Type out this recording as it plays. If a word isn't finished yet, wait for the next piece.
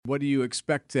what do you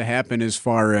expect to happen as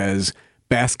far as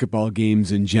basketball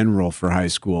games in general for high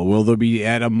school? Will there be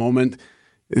at a moment,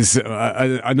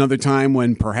 another time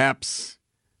when perhaps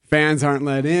fans aren't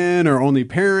let in or only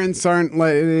parents aren't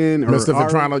let in? Or Mr.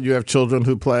 Vetrano, you have children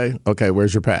who play? Okay,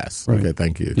 where's your pass? Right. Okay,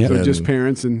 thank you. Yep. So just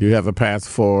parents. And you have a pass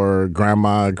for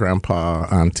grandma, grandpa,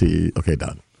 auntie. Okay,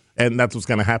 done. And that's what's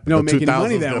going to happen. No, making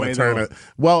money that way, though.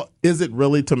 Well, is it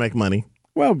really to make money?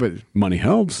 Well, but money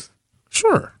helps.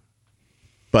 Sure.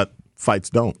 But fights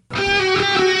don't.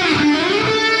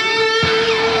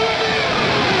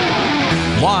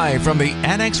 Live from the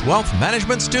Annex Wealth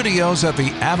Management Studios at the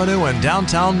Avenue in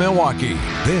downtown Milwaukee,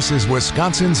 this is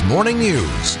Wisconsin's Morning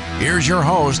News. Here's your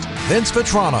host, Vince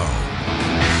Vetrano.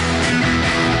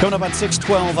 Coming up at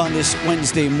 6:12 on this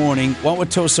Wednesday morning,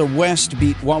 Wauwatosa West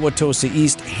beat Wauwatosa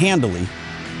East handily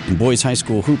in boys high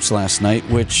school hoops last night,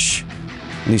 which,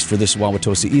 at least for this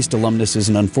Wauwatosa East alumnus, is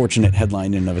an unfortunate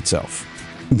headline in and of itself.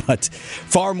 But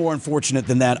far more unfortunate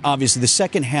than that, obviously, the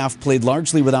second half played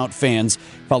largely without fans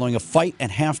following a fight at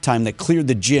halftime that cleared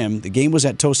the gym. The game was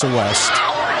at Tosa West.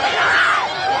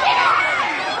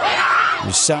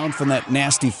 There's sound from that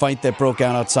nasty fight that broke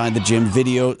out outside the gym.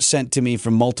 Video sent to me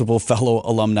from multiple fellow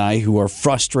alumni who are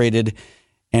frustrated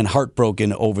and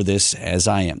heartbroken over this, as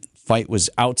I am. Fight was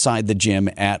outside the gym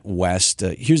at West.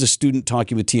 Here's a student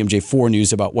talking with TMJ4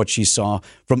 News about what she saw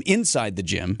from inside the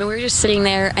gym. We were just sitting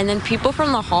there, and then people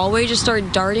from the hallway just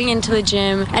started darting into the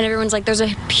gym, and everyone's like, there's a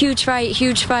huge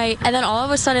fight. And then all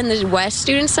of a sudden, the West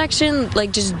student section,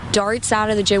 just darts out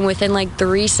of the gym within,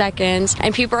 3 seconds,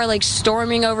 and people are,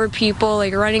 storming over people,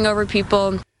 running over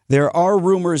people. There are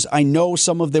rumors, I know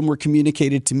some of them were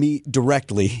communicated to me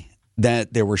directly,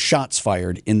 that there were shots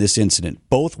fired in this incident.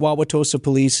 Both Wauwatosa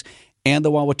Police and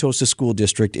the Wauwatosa School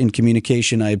District, in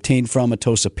communication I obtained from a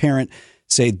Tosa parent,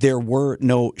 say there were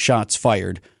no shots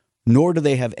fired, nor do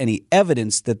they have any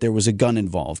evidence that there was a gun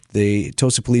involved. The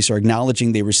Tosa Police are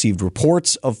acknowledging they received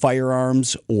reports of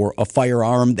firearms or a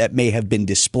firearm that may have been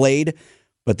displayed,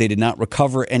 but they did not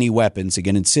recover any weapons,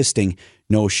 again insisting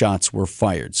no shots were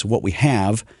fired. So what we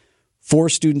have, 4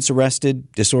 students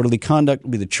arrested, disorderly conduct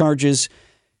will be the charges.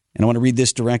 And I want to read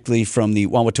this directly from the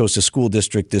Wauwatosa School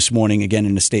District this morning, again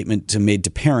in a statement made to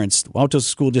parents. The Wauwatosa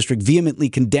School District vehemently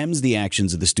condemns the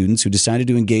actions of the students who decided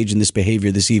to engage in this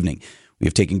behavior this evening. We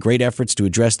have taken great efforts to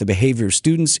address the behavior of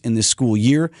students in this school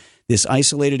year. This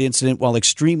isolated incident, while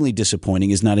extremely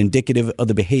disappointing, is not indicative of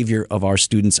the behavior of our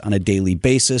students on a daily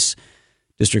basis.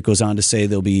 District goes on to say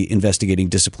they'll be investigating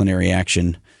disciplinary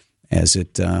action as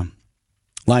it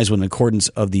lies within accordance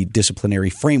of the disciplinary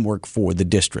framework for the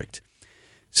district.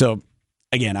 So,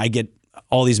 again, I get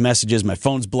all these messages. My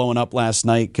phone's blowing up last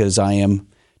night because I am,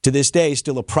 to this day,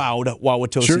 still a proud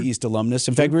Wauwatosa East alumnus.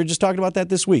 In fact, we were just talking about that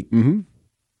this week. Mm-hmm.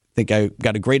 I think I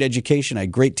got a great education. I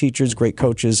had great teachers, great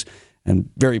coaches, and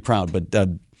very proud. But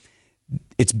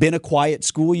it's been a quiet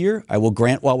school year. I will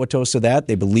grant Wauwatosa that.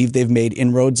 They believe they've made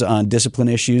inroads on discipline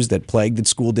issues that plague the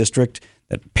school district,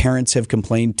 that parents have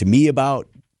complained to me about,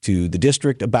 to the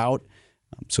district about.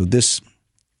 So this...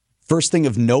 first thing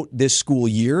of note this school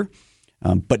year,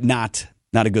 but not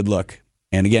a good look.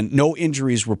 And again, no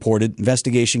injuries reported.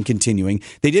 Investigation continuing.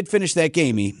 They did finish that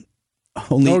game.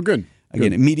 Good.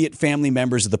 Again, immediate family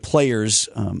members of the players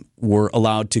were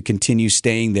allowed to continue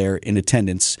staying there in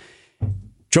attendance.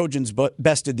 Trojans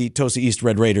bested the Tosa East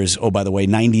Red Raiders, by the way,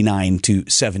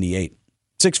 99-78.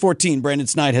 6:14, Brandon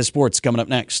Snide has sports coming up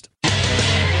next.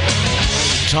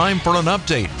 Time for an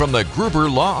update from the Gruber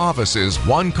Law Office's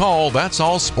One Call, That's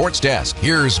All Sports Desk.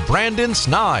 Here's Brandon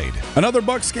Snide. Another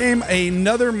Bucks game,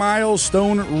 another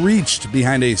milestone reached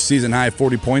behind a season-high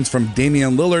 40 points from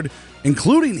Damian Lillard,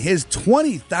 including his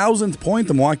 20,000th point.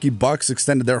 The Milwaukee Bucks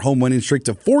extended their home winning streak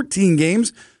to 14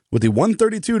 games with a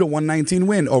 132-119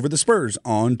 win over the Spurs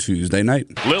on Tuesday night.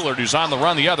 Lillard, who's on the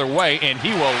run the other way, and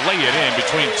he will lay it in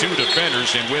between 2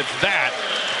 defenders, and with that,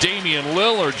 Damian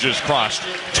Lillard just crossed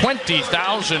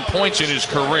 20,000 points in his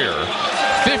career.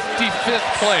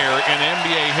 55th player in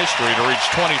NBA history to reach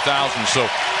 20,000. So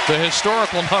the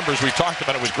historical numbers, we talked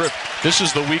about it with Griff. This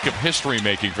is the week of history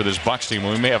making for this Bucks team.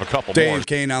 We may have a couple more. Dave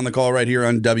Kane on the call right here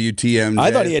on WTMJ.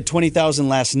 I thought he had 20,000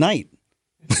 last night.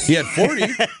 He had 40.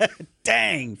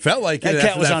 Dang. Felt like it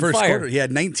cat was that on first fire. quarter. He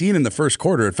had 19 in the first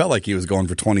quarter. It felt like he was going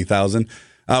for 20,000.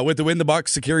 With the win, the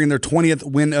Bucks securing their 20th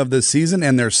win of the season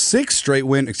and their their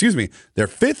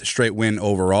 5th straight win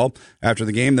overall. After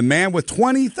the game, the man with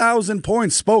 20,000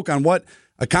 points spoke on what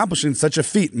accomplishing such a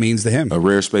feat means to him. A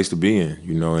rare space to be in,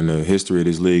 in the history of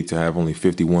this league, to have only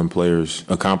 51 players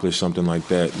accomplish something like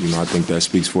that. I think that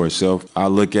speaks for itself. I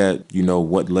look at,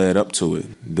 what led up to it,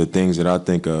 the things that I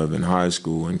think of in high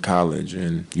school and college,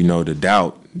 and, the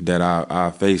doubt that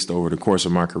I faced over the course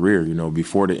of my career,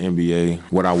 before the NBA,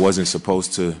 what I wasn't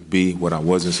supposed to be, what I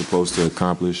wasn't supposed to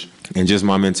accomplish, and just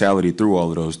my mentality through all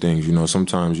of those things.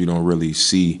 Sometimes you don't really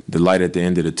see the light at the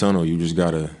end of the tunnel. You just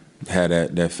got to have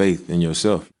that faith in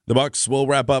yourself. The Bucks will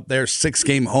wrap up their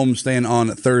 6-game homestand on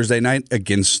Thursday night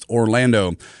against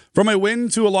Orlando. From a win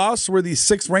to a loss, where the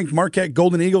 6th-ranked Marquette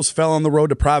Golden Eagles fell on the road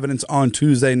to Providence on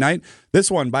Tuesday night. This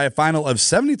one by a final of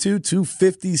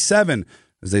 72-57.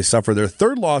 As they suffer their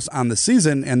 3rd loss on the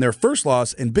season and their 1st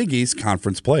loss in Big East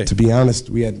Conference play. To be honest,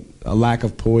 we had a lack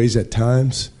of poise at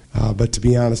times, but to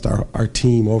be honest, our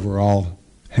team overall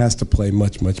has to play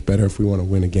much, much better if we want to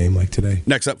win a game like today.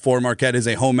 Next up for Marquette is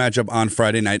a home matchup on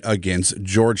Friday night against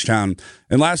Georgetown.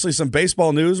 And lastly, some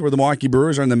baseball news where the Milwaukee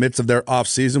Brewers are in the midst of their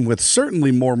offseason with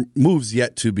certainly more moves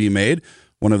yet to be made.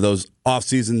 One of those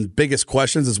offseason biggest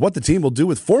questions is what the team will do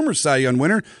with former Cy Young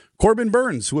winner Corbin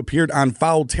Burns, who appeared on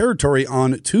Foul Territory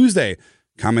on Tuesday,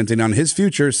 commenting on his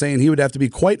future, saying he would have to be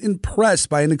quite impressed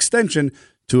by an extension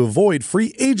to avoid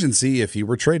free agency if he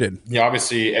were traded. Yeah,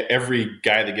 obviously, every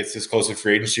guy that gets this close to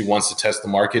free agency wants to test the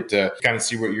market to kind of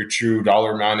see what your true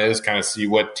dollar amount is, kind of see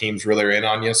what teams really are in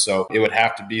on you. So it would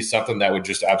have to be something that would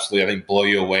just absolutely, I think, blow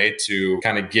you away to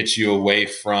kind of get you away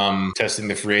from testing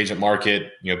the free agent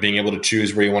market, being able to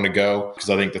choose where you want to go. Because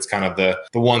I think that's kind of the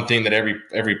one thing that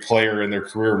every player in their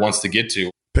career wants to get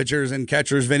to. Pitchers and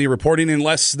catchers, Vinny, reporting in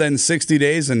less than 60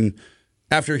 days. And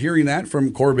after hearing that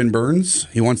from Corbin Burns,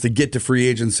 he wants to get to free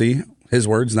agency. His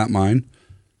words, not mine.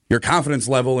 Your confidence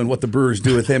level in what the Brewers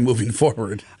do with him moving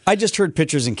forward. I just heard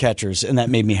pitchers and catchers, and that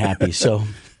made me happy. So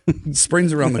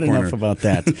spring's around the corner. Enough about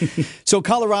that. So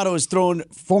Colorado has thrown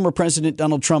former President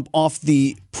Donald Trump off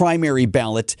the primary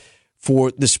ballot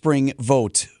for the spring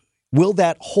vote. Will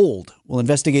that hold? We'll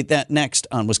investigate that next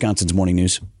on Wisconsin's Morning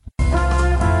News.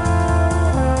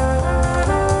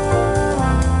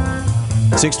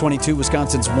 622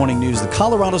 Wisconsin's Morning News. The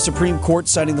Colorado Supreme Court,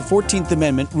 citing the 14th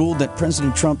Amendment, ruled that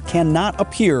President Trump cannot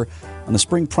appear on the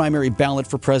spring primary ballot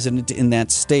for president in that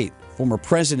state. Former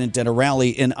president at a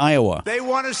rally in Iowa. They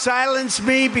want to silence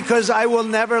me because I will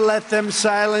never let them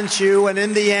silence you. And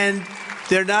in the end,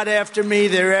 they're not after me,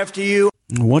 they're after you.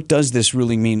 What does this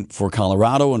ruling mean for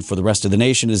Colorado and for the rest of the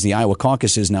nation as the Iowa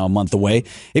caucus is now a month away?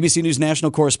 ABC News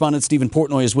national correspondent Stephen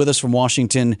Portnoy is with us from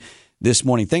Washington this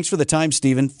morning. Thanks for the time,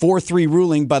 Stephen. 4-3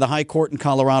 ruling by the High Court in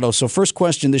Colorado. So first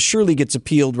question, this surely gets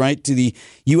appealed, right, to the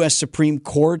U.S. Supreme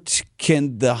Court.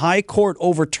 Can the High Court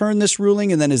overturn this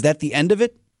ruling, and then is that the end of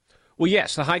it? Well,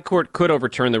 yes, the High Court could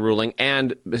overturn the ruling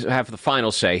and have the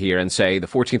final say here and say the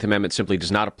 14th Amendment simply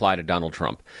does not apply to Donald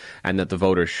Trump and that the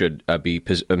voters should be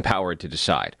empowered to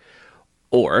decide.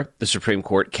 Or the Supreme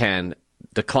Court can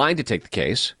decline to take the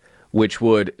case, which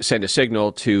would send a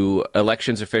signal to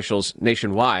elections officials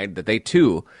nationwide that they,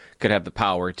 too, could have the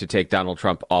power to take Donald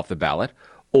Trump off the ballot.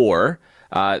 Or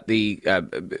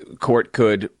the court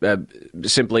could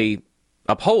simply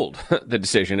uphold the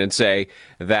decision and say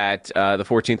that the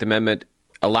 14th Amendment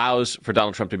allows for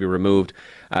Donald Trump to be removed.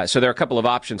 So there are a couple of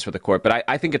options for the court. But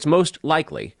I think it's most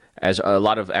likely, as a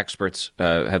lot of experts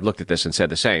have looked at this and said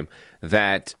the same,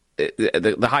 that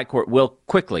the High Court will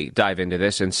quickly dive into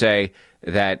this and say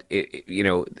that,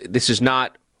 this is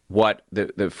not what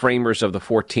the framers of the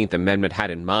 14th Amendment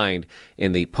had in mind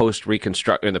in the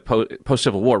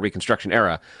post-Civil War Reconstruction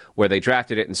era, where they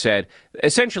drafted it and said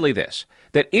essentially this,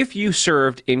 that if you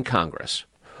served in Congress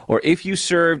or if you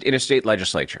served in a state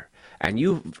legislature and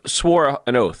you swore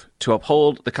an oath to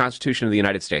uphold the Constitution of the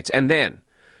United States, and then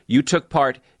you took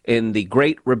part in the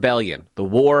Great Rebellion, the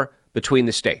war between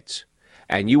the states,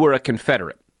 and you were a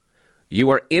Confederate, you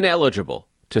are ineligible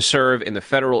to serve in the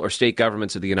federal or state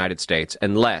governments of the United States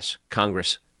unless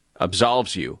Congress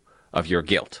absolves you of your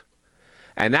guilt.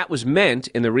 And that was meant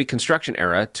in the Reconstruction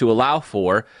era to allow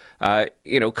for,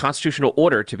 constitutional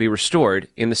order to be restored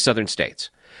in the southern states.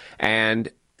 And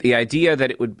the idea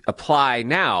that it would apply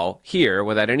now here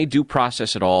without any due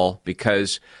process at all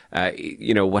because,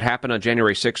 what happened on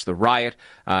January 6th, the riot,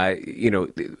 how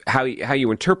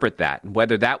you interpret that, and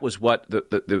whether that was what the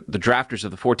drafters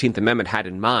of the 14th Amendment had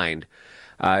in mind,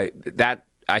 that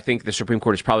I think the Supreme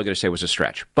Court is probably going to say was a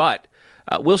stretch. But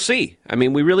we'll see. I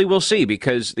mean, we really will see,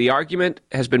 because the argument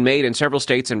has been made in several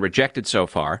states and rejected so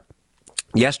far.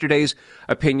 Yesterday's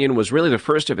opinion was really the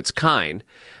first of its kind.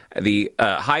 The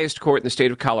highest court in the state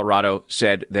of Colorado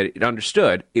said that it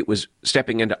understood it was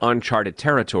stepping into uncharted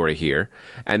territory here,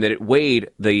 and that it weighed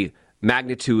the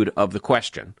magnitude of the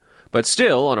question. But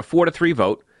still, on a 4-3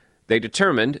 vote, they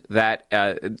determined that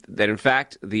in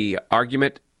fact the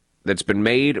argument that's been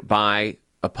made by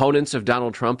opponents of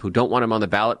Donald Trump who don't want him on the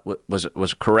ballot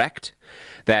was correct,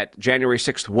 that January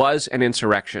 6th was an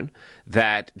insurrection,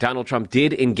 that Donald Trump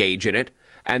did engage in it,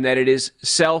 and that it is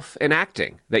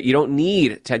self-enacting, that you don't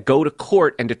need to go to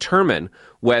court and determine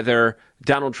whether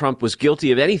Donald Trump was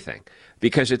guilty of anything,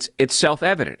 because it's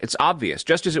self-evident. It's obvious,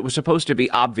 just as it was supposed to be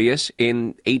obvious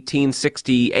in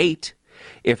 1868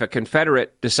 if a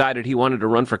Confederate decided he wanted to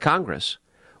run for Congress.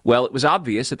 Well, it was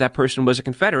obvious that that person was a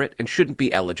Confederate and shouldn't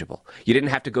be eligible. You didn't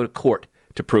have to go to court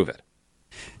to prove it.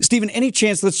 Stephen, any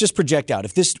chance, let's just project out,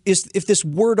 if this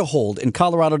were to hold and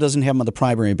Colorado doesn't have him on the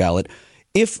primary ballot,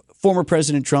 if former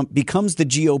President Trump becomes the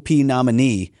GOP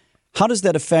nominee, how does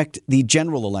that affect the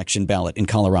general election ballot in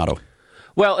Colorado?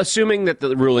 Well, assuming that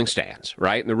the ruling stands,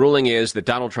 right? And the ruling is that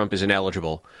Donald Trump is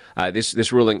ineligible.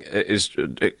 This ruling is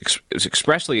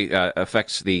expressly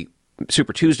affects the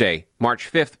Super Tuesday,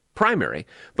 March 5th primary,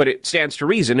 but it stands to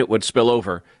reason it would spill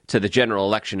over to the general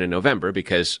election in November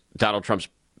because Donald Trump's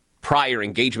prior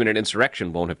engagement in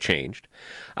insurrection won't have changed.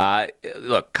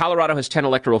 Look, Colorado has 10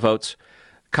 electoral votes.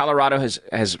 Colorado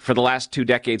has for the last 2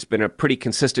 decades been a pretty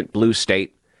consistent blue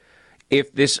state.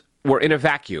 If this were in a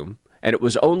vacuum and it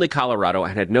was only Colorado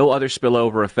and had no other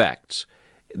spillover effects,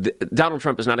 Donald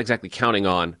Trump is not exactly counting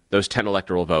on those 10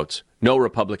 electoral votes. No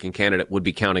Republican candidate would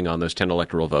be counting on those 10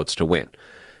 electoral votes to win.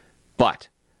 But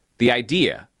the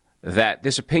idea that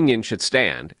this opinion should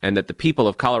stand and that the people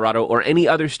of Colorado or any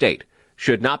other state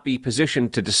should not be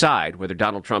positioned to decide whether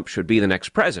Donald Trump should be the next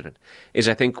president is,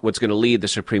 I think, what's going to lead the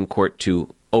Supreme Court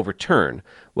to overturn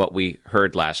what we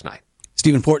heard last night.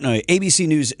 Stephen Portnoy, ABC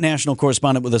News national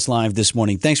correspondent with us live this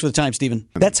morning. Thanks for the time, Stephen.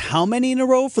 That's how many in a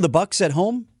row for the Bucks at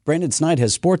home? Brandon Snide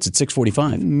has sports at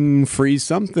 6:45. Free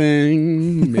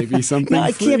something. Maybe something No,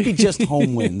 it free. can't be just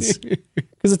home wins.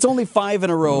 Because it's only 5 in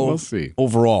a row We'll see.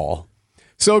 overall.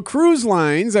 So cruise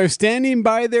lines are standing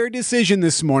by their decision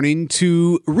this morning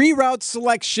to reroute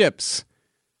select ships.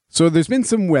 So there's been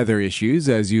some weather issues,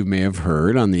 as you may have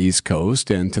heard, on the East Coast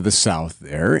and to the south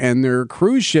there. And there are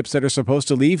cruise ships that are supposed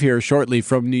to leave here shortly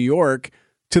from New York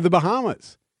to the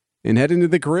Bahamas and head into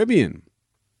the Caribbean.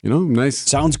 You know, nice.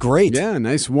 Sounds great. Yeah,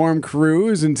 nice warm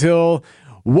cruise until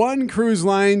one cruise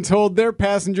line told their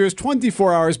passengers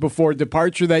 24 hours before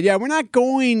departure that, we're not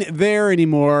going there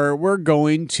anymore. We're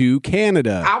going to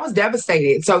Canada. I was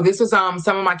devastated. So this was some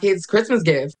of my kids' Christmas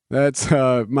gifts. That's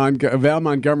Val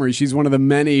Montgomery. She's one of the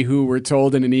many who were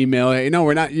told in an email, hey, no,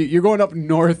 we're not. You're going up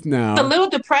north now. It's a little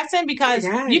depressing because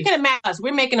you can imagine us.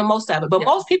 We're making the most of it. But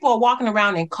most people are walking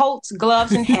around in coats,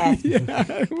 gloves, and hats.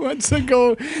 What's it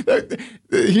go?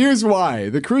 Here's why.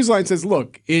 The cruise line says,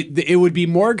 look, it would be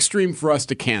more extreme for us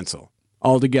to cancel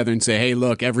altogether and say, hey,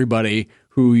 look, everybody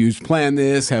who's planned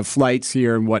this, have flights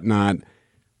here and whatnot,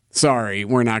 sorry,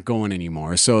 we're not going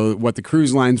anymore. So what the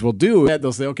cruise lines will do,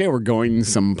 they'll say, okay, we're going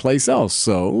someplace else.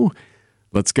 So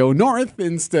let's go north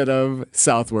instead of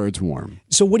south where it's warm.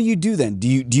 So what do you do then? Do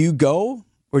you go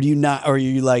or do you not? Or are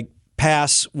you like,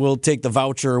 pass, we'll take the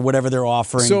voucher or whatever they're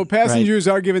offering? So passengers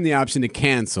are given the option to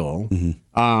cancel.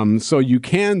 Mm-hmm. So you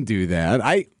can do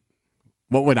that.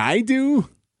 What would I do?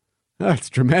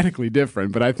 It's dramatically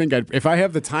different, but I think if I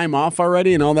have the time off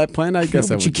already and all that planned, I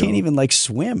guess I would. You can't even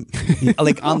swim,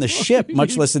 on the ship,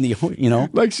 much less in the,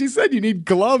 Like she said, you need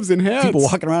gloves and hats. People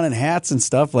walking around in hats and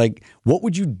stuff. What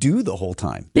would you do the whole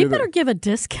time? They better give a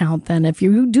discount then if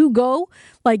you do go.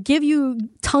 Give you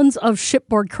tons of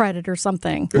shipboard credit or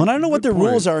something. Well, I don't know what their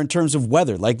rules are in terms of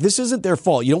weather. This isn't their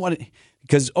fault. You don't want to,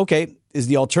 because is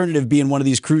the alternative being one of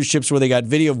these cruise ships where they got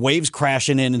video of waves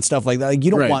crashing in and stuff like that?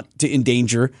 You don't want to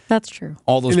endanger. That's true.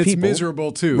 All those and people. It's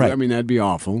miserable too. Right. I mean, that'd be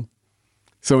awful.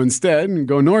 So instead,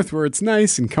 go north where it's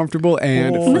nice and comfortable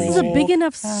and free. This is a big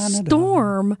enough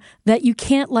storm that you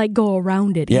can't go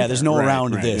around it. Yeah, there's no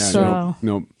around this. Yeah,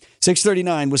 nope.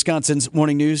 6:39, Wisconsin's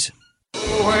Morning News.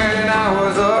 When I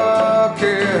was a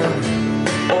kid,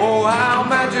 oh, how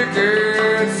magic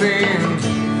it seemed.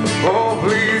 Oh,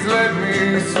 please let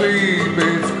me sleep,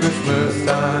 it's Christmas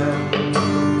time.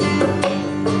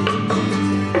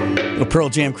 Little Pearl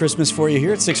Jam Christmas for you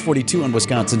here at 6:42 on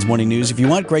Wisconsin's Morning News. If you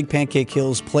want Greg Pancake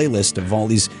Hill's playlist of all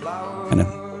these kind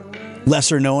of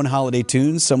lesser-known holiday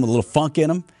tunes, some with a little funk in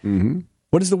them. Mm-hmm.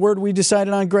 What is the word we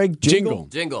decided on, Greg? Jingle.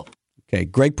 Okay,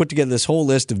 Greg put together this whole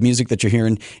list of music that you're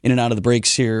hearing in and out of the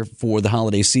breaks here for the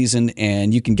holiday season,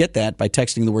 and you can get that by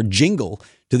texting the word jingle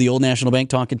to the Old National Bank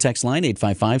talk and text line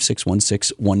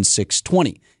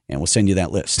 855-616-1620, and we'll send you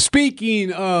that list.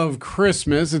 Speaking of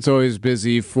Christmas, it's always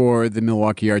busy for the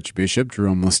Milwaukee Archbishop,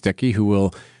 Jerome Listecki, who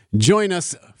will Join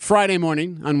us Friday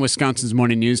morning on Wisconsin's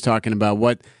Morning News talking about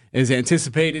what is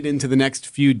anticipated into the next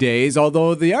few days.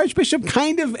 Although the Archbishop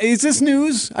is this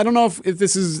news? I don't know if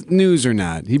this is news or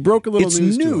not. He broke a little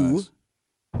news to us.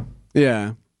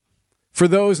 Yeah. For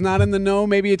those not in the know,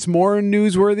 maybe it's more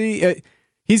newsworthy.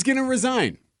 He's going to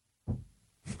resign,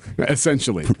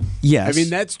 essentially. Yes. I mean,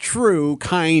 that's true,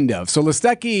 kind of. So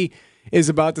Listecki is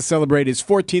about to celebrate his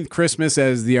 14th Christmas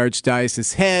as the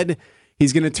Archdiocese head.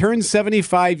 He's going to turn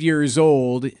 75 years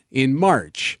old in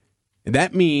March.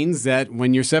 That means that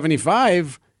when you're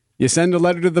 75, you send a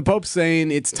letter to the Pope saying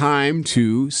it's time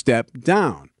to step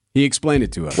down. He explained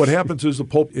it to us. What happens is the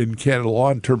Pope in Canada law,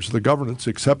 in terms of the governance,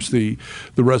 accepts the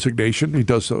resignation. He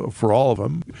does so for all of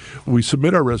them. We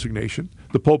submit our resignation.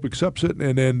 The Pope accepts it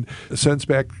and then sends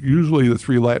back usually the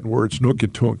 3 Latin words, nunc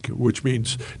et tunc, which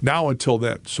means now until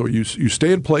then. So you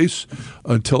stay in place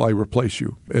until I replace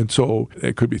you. And so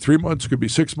it could be 3 months, could be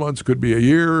 6 months, could be a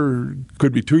year,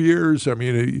 could be 2 years. I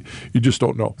mean, you just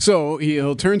don't know. So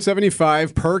he'll turn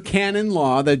 75 per canon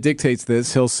law that dictates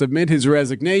this. He'll submit his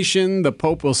resignation. The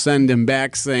Pope will send him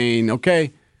back saying,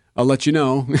 okay, I'll let you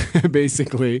know,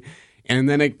 basically. And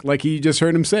then, like you just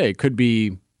heard him say, it could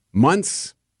be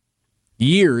months,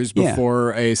 years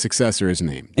before a successor is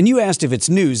named. And you asked if it's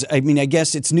news. I mean, I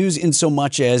guess it's news in so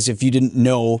much as if you didn't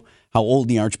know how old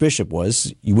the Archbishop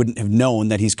was, you wouldn't have known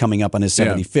that he's coming up on his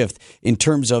 75th. In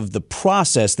terms of the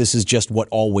process, this is just what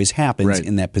always happens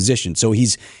in that position. So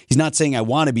he's not saying, I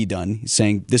want to be done. He's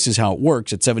saying, this is how it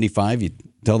works. At 75, you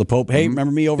tell the Pope, hey,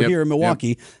 remember me over here in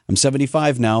Milwaukee? I'm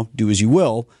 75 now. Do as you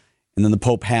will. And then the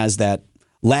Pope has that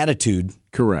latitude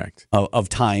of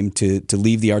time to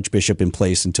leave the Archbishop in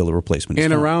place until the replacement is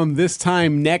found. found. Around this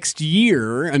time next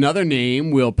year, another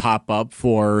name will pop up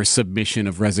for submission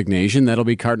of resignation. That'll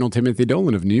be Cardinal Timothy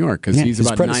Dolan of New York, because he's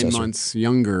about 9 months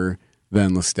younger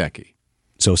than Listecki.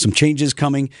 So some changes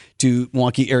coming to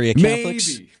Milwaukee area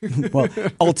Catholics. Maybe. Well,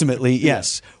 ultimately,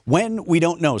 yes. When, we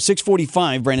don't know.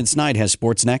 6:45, Brandon Snide has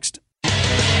sports next.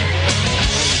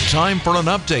 Time for an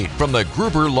update from the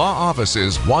Gruber Law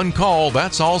Office's One Call,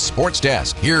 That's All Sports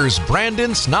Desk. Here's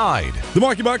Brandon Snide. The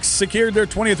Milwaukee Bucks secured their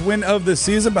 20th win of the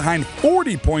season behind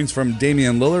 40 points from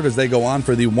Damian Lillard as they go on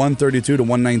for the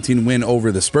 132-119 win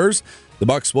over the Spurs. The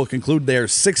Bucks will conclude their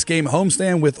 6-game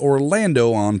homestand with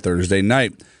Orlando on Thursday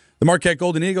night. The Marquette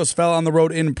Golden Eagles fell on the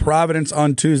road in Providence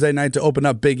on Tuesday night to open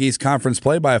up Big East Conference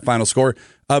play by a final score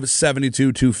of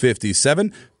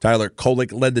 72-57. Tyler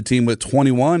Kolek led the team with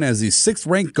 21 as the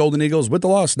 6th-ranked Golden Eagles with the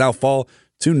loss now fall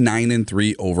to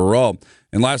 9-3 overall.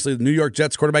 And lastly, the New York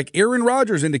Jets quarterback Aaron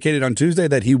Rodgers indicated on Tuesday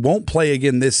that he won't play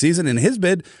again this season in his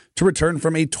bid to return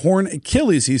from a torn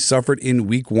Achilles he suffered in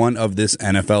Week 1 of this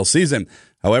NFL season.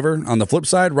 However, on the flip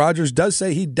side, Rodgers does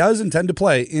say he does intend to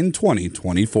play in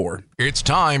 2024. It's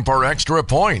time for Extra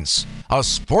Points, a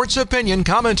sports opinion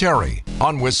commentary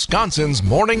on Wisconsin's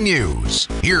Morning News.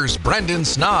 Here's Brendan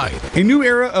Snide. A new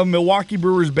era of Milwaukee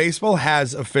Brewers baseball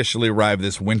has officially arrived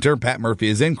this winter. Pat Murphy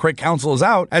is in, Craig Counsell is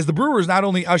out, as the Brewers not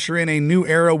only usher in a new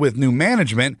era with new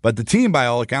management, but the team, by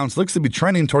all accounts, looks to be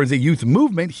trending towards a youth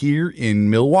movement here in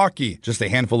Milwaukee. Just a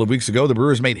handful of weeks ago, the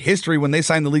Brewers made history when they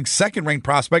signed the league's 2nd-ranked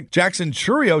prospect, Jackson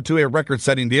Churio, to a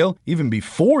record-setting deal, even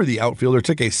before the outfielder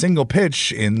took a single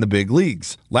pitch in the big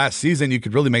leagues. Last season, you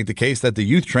could really make the case that the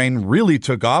youth train really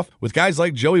took off, with guys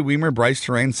like Joey Wiemer, Bryce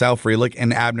Terrain, Sal Frelick,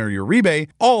 and Abner Uribe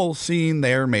all seeing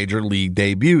their major league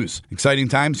debuts. Exciting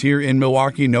times here in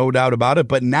Milwaukee, no doubt about it,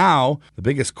 but now the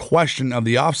biggest question of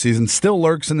the offseason still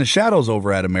lurks in the shadows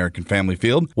over at American Family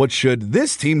Field. What should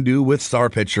this team do with star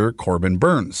pitcher Corbin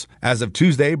Burns? As of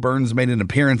Tuesday, Burns made an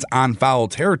appearance on foul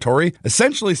territory,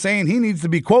 essentially saying he needs to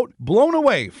be, quote, blown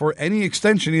away for any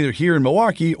extension either here in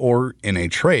Milwaukee or in a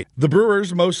trade. The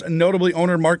Brewers, most notably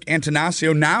owner Mark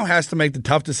Antanasio, now has to make the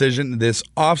tough decision this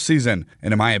offseason,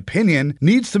 and in my opinion,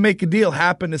 needs to make a deal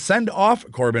happen to send off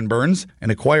Corbin Burns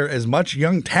and acquire as much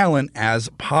young talent as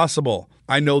possible.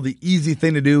 I know the easy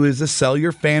thing to do is to sell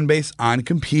your fan base on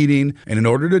competing, and in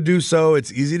order to do so,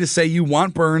 it's easy to say you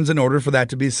want Burns in order for that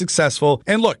to be successful,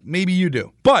 and look, maybe you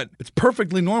do. But it's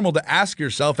perfectly normal to ask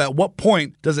yourself, at what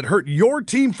point does it hurt your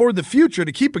team for the future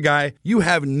to keep a guy you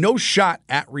have no shot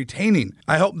at retaining?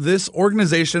 I hope this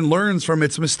organization learns from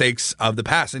its mistakes of the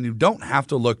past, and you don't have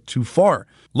to look too far.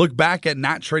 Look back at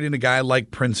not trading a guy like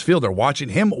Prince Fielder, watching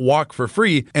him walk for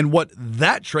free, and what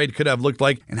that trade could have looked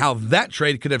like and how that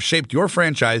trade could have shaped your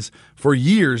franchise for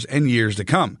years and years to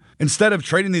come. Instead of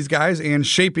trading these guys and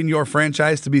shaping your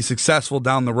franchise to be successful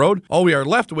down the road, all we are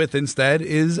left with instead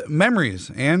is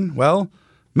memories. And, well,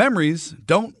 memories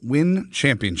don't win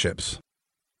championships.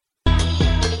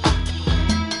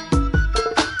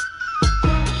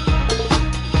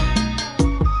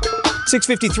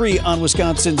 6:53 on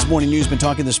Wisconsin's Morning News. Been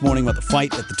talking this morning about the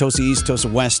fight at the Tosa East, Tosa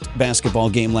West basketball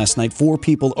game last night. 4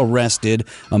 people arrested.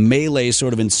 A melee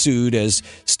sort of ensued as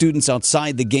students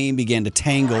outside the game began to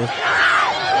tangle. This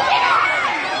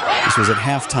was at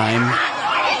halftime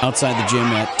outside the gym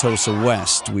at Tosa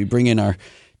West. We bring in our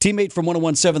teammate from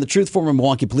 101.7 The Truth, former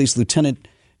Milwaukee Police Lieutenant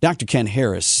Dr. Ken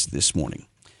Harris this morning.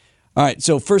 All right,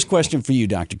 so first question for you,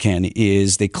 Dr. Ken,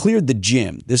 is they cleared the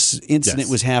gym. This incident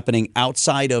was happening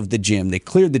outside of the gym. They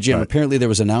cleared the gym. Right. Apparently there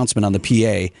was an announcement on the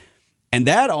PA, and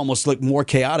that almost looked more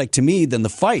chaotic to me than the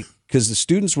fight because the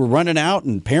students were running out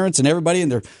and parents and everybody,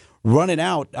 and they're running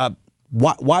out.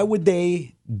 Why would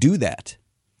they do that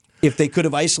if they could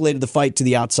have isolated the fight to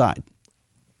the outside?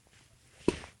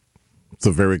 It's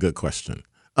a very good question.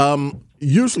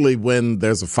 Usually when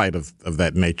there's a fight of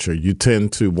that nature, you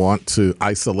tend to want to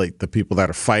isolate the people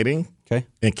that are fighting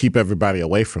and keep everybody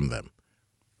away from them.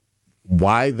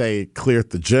 Why they cleared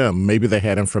the gym, maybe they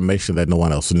had information that no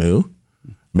one else knew.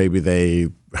 Maybe they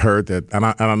heard that, and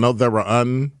I know there were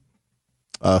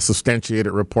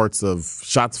unsubstantiated reports of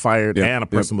shots fired and a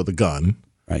person with a gun.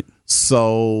 Right.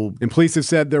 So, and police have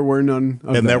said there were none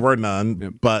of that. There were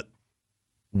none, but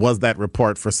was that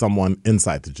report for someone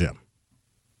inside the gym?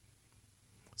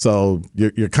 So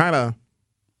you're kind of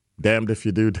damned if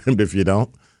you do, damned if you don't.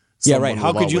 Yeah, right.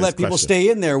 How could you let people stay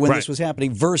in there when this was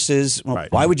happening versus,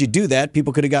 why would you do that?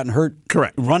 People could have gotten hurt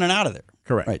running out of there.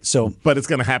 Correct. Right. So, but it's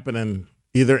going to happen in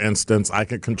either instance. I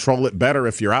can control it better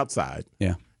if you're outside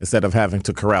instead of having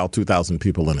to corral 2,000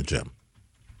 people in a gym.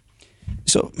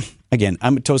 So, again,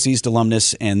 I'm a Tosa East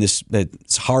alumnus, and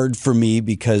it's hard for me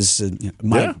because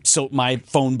my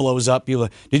phone blows up. People,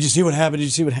 did you see what happened? Did you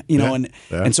see what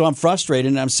And so I'm frustrated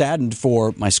and I'm saddened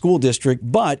for my school district.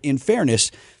 But in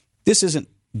fairness, this isn't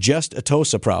just a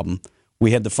Tosa problem.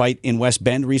 We had the fight in West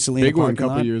Bend recently. Big in the one a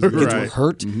couple years ago. Kids were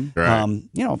hurt.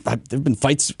 Mm-hmm. There've been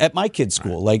fights at my kids'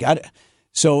 school.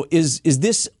 So is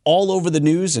this all over the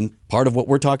news and part of what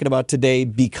we're talking about today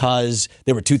because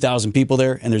there were 2,000 people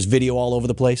there and there's video all over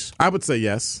the place? I would say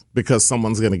yes, because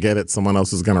someone's going to get it, someone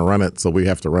else is going to run it, so we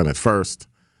have to run it first.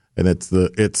 And it's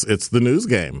the news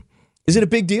game. Is it a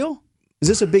big deal? Is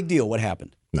this a big deal, what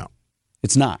happened? No.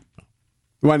 It's not.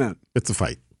 Why not? It's a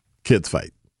fight. Kids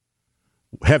fight.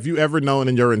 Have you ever known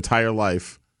in your entire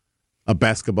life a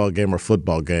basketball game or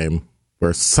football game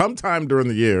where sometime during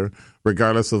the year,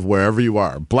 regardless of wherever you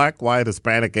are, black, white,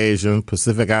 Hispanic, Asian,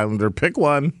 Pacific Islander, pick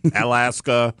one,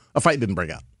 Alaska, a fight didn't break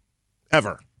out?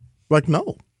 Ever.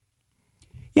 No.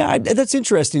 Yeah, that's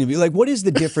interesting to me. What is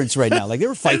the difference right now? There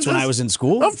were fights when I was in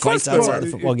school. Of course fights outside the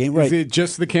football game. Right. Is it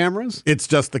just the cameras? It's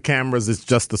just the cameras. It's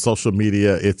just the social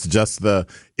media. It's just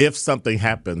if something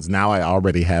happens, now I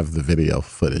already have the video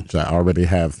footage. I already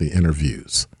have the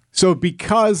interviews. So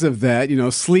because of that,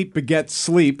 sleep begets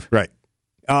sleep. Right.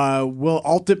 Well,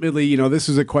 ultimately, this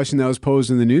is a question that was posed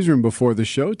in the newsroom before the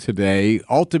show today.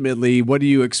 Ultimately, what do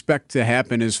you expect to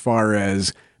happen as far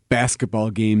as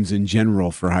basketball games in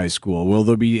general for high school? Will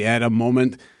there be at a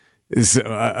moment,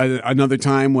 another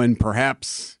time when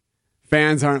perhaps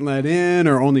fans aren't let in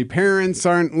or only parents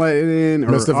aren't let in?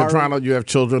 Mr. Vetrano, you have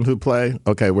children who play?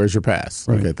 Okay, where's your pass?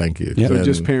 Right. Okay, thank you. Yep. So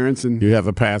just parents and... You have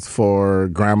a pass for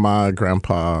grandma,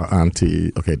 grandpa,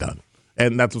 auntie. Okay, done.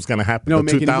 And that's what's going to happen. No,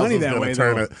 making money that way,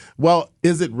 though. Well,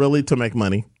 is it really to make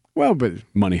money? Well, but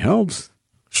money helps.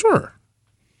 Sure.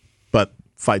 But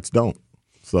fights don't.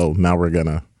 So now we're going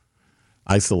to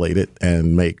isolate it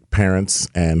and make parents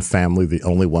and family the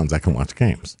only ones that can watch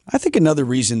games. I think another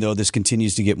reason, though, this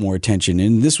continues to get more attention,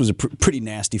 and this was a pretty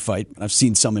nasty fight. I've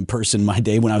seen some in person in my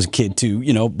day when I was a kid,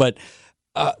 too, but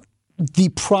the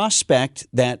prospect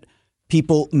that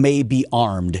people may be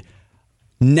armed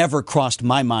never crossed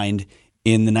my mind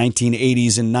in the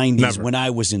 1980s and 90s when I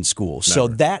was in school. Never. So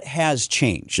that has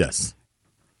changed. Yes.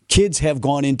 Kids have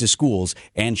gone into schools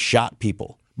and shot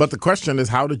people. But the question is,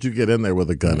 how did you get in there with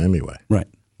a gun anyway? Right.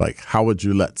 How would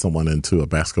you let someone into a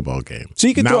basketball game? So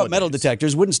you can throw out metal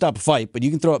detectors. Wouldn't stop a fight, but you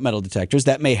can throw out metal detectors.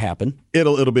 That may happen.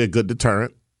 It'll be a good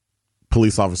deterrent.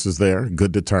 Police officers there,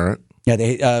 good deterrent.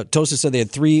 Yeah, Tosa said they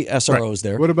had 3 SROs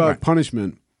there. What about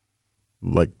punishment?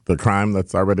 Like the crime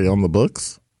that's already on the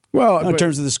books? Well, in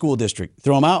terms of the school district,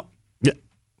 throw them out. Yeah,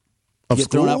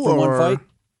 get thrown out for one fight.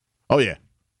 Oh yeah,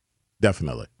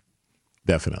 definitely.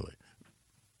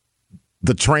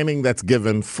 The training that's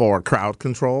given for crowd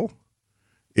control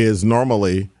is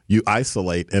normally you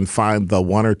isolate and find the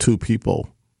 1 or 2 people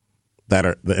that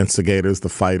are the instigators, the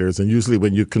fighters, and usually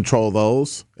when you control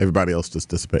those, everybody else just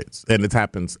dissipates, and it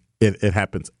happens. It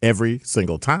happens every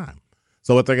single time.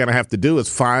 So what they're going to have to do is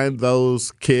find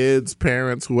those kids,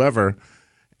 parents, whoever,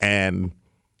 and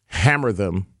hammer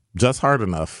them just hard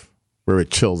enough where it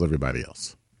chills everybody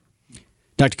else.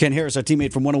 Dr. Ken Harris, our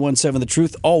teammate from 1017 The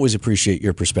Truth, always appreciate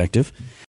your perspective.